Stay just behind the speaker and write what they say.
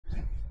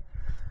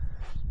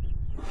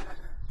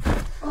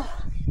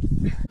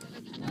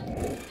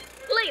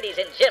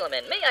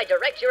gentlemen, may I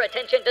direct your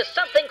attention to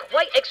something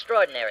quite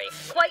extraordinary,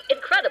 quite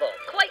incredible,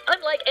 quite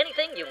unlike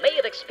anything you may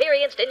have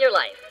experienced in your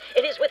life.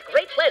 It is with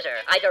great pleasure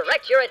I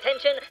direct your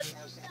attention...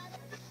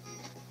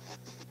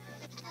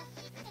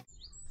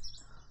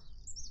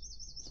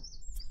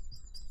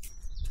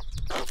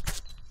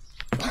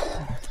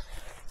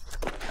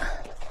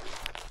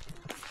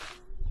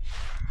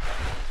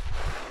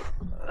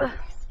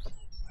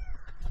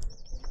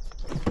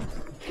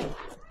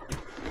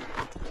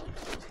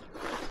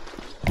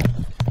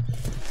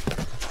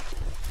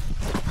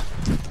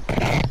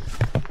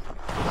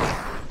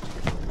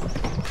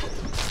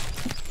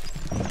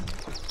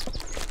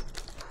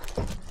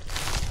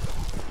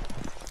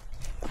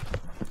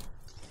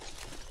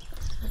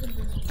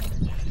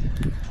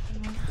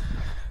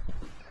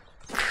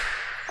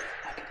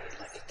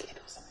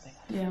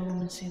 Yeah, a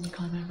woman seeing the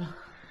climb over.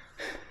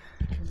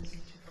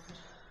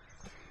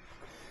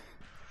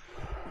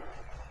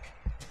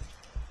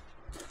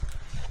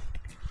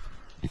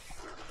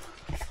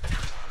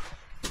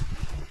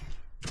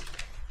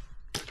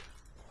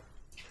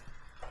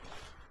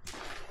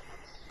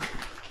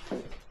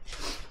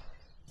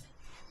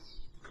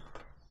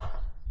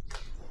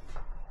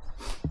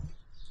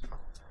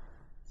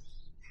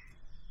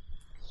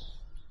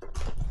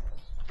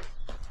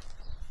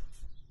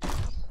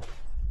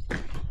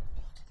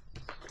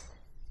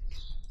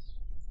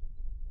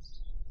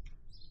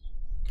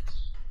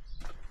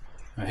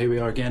 Here we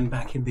are again,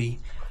 back in the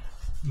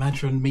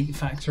Madron meat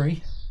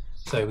factory.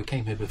 So we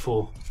came here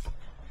before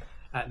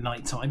at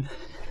night time.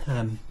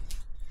 I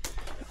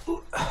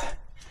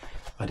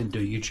didn't do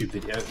a YouTube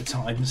video at the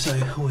time, so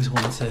I always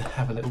wanted to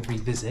have a little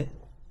revisit.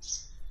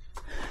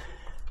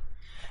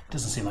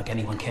 Doesn't seem like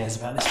anyone cares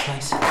about this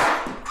place.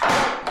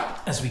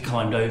 As we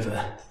climbed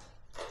over,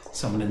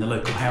 someone in the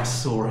local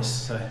house saw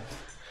us, so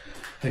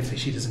hopefully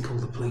she doesn't call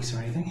the police or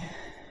anything.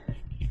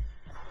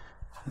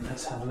 And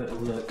let's have a little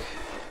look.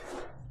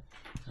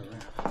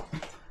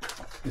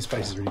 This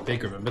place is really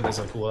big, remember? There's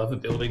like all other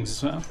buildings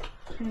as well.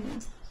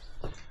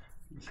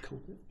 That's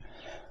cool.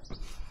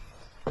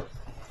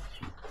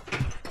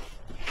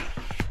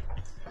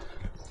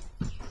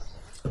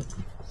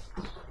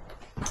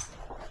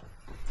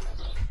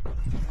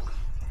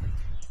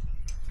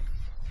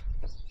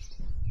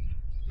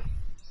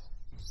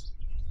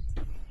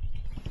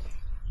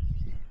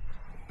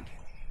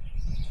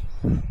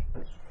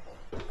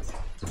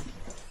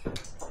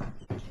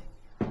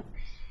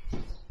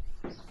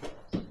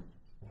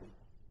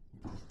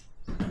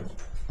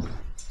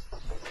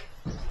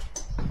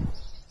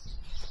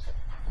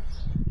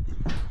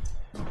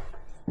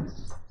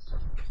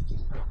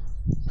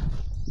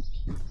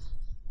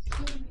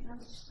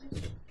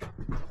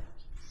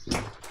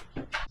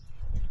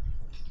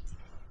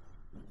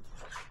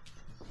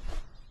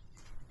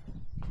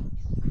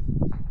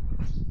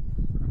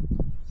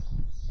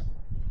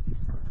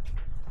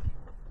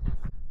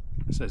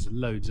 So there's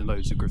loads and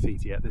loads of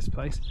graffiti at this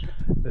place.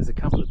 There's a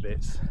couple of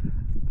bits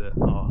that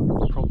are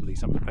probably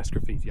some of the best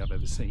graffiti I've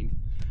ever seen.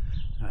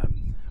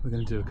 We're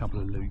going to do a couple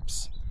of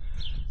loops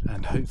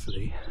and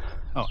hopefully...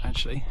 Oh,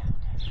 actually,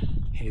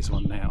 here's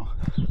one now.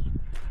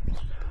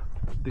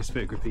 This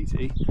bit of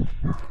graffiti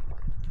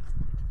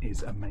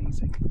is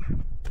amazing.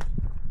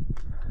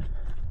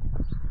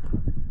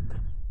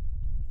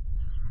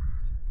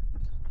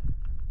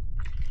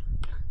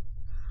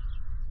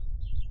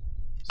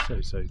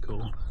 So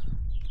cool.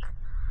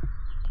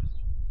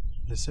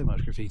 There's so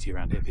much graffiti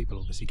around here, people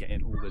obviously get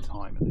in all the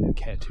time and they don't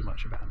care too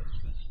much about it.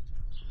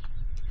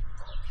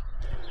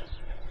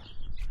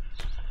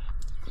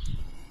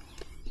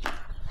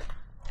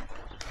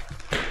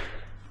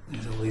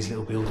 There's all these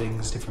little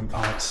buildings, different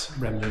parts,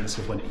 remnants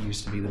of when it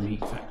used to be the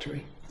meat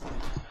factory.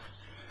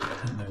 I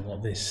don't know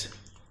what this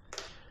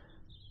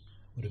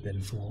would have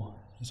been for.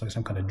 It's like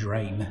some kind of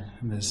drain,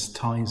 and there's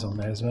ties on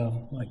there as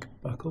well, like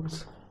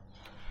buckles.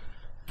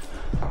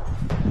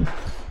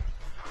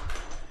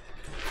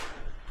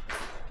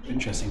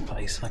 Interesting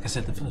place. Like I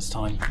said, the first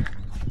time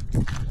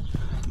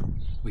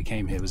we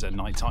came here was at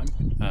night time,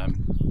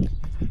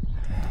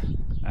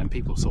 and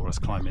people saw us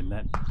climb in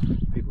then.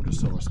 People just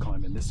saw us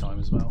climb in this time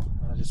as well.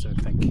 I just don't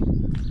think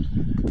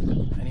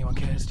anyone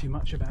cares too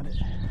much about it.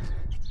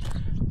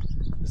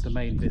 There's the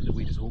main bit that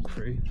we just walked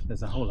through.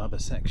 There's a whole other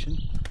section,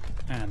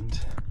 and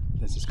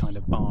there's this kind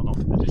of barn off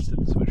in the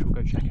distance, which we'll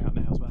go check out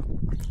now as well.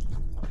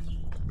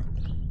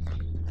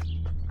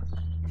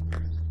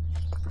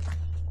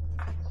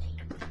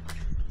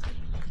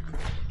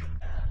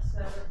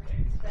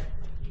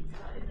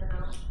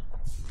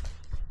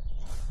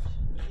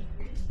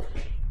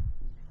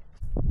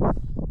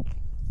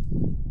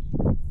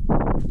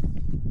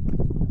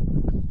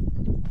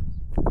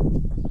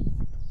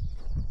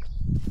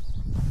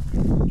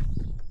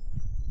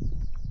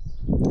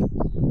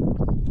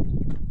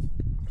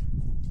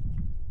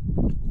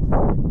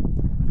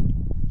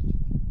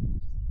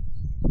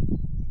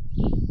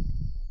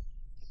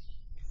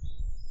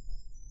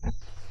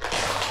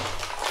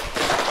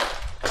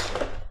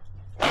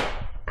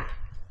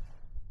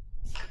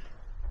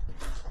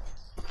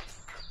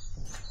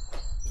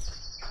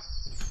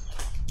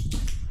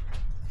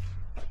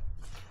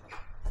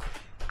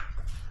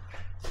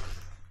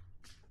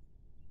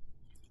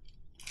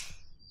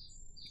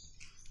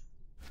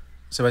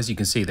 So as you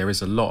can see, there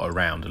is a lot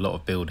around, a lot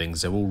of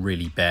buildings. They're all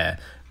really bare,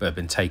 but have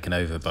been taken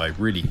over by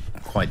really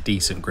quite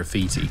decent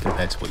graffiti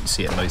compared to what you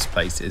see at most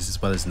places,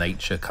 as well as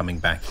nature coming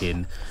back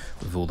in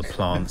with all the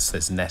plants.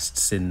 There's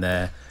nests in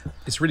there.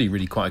 It's really,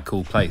 really quite a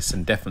cool place,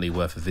 and definitely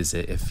worth a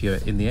visit if you're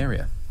in the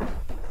area.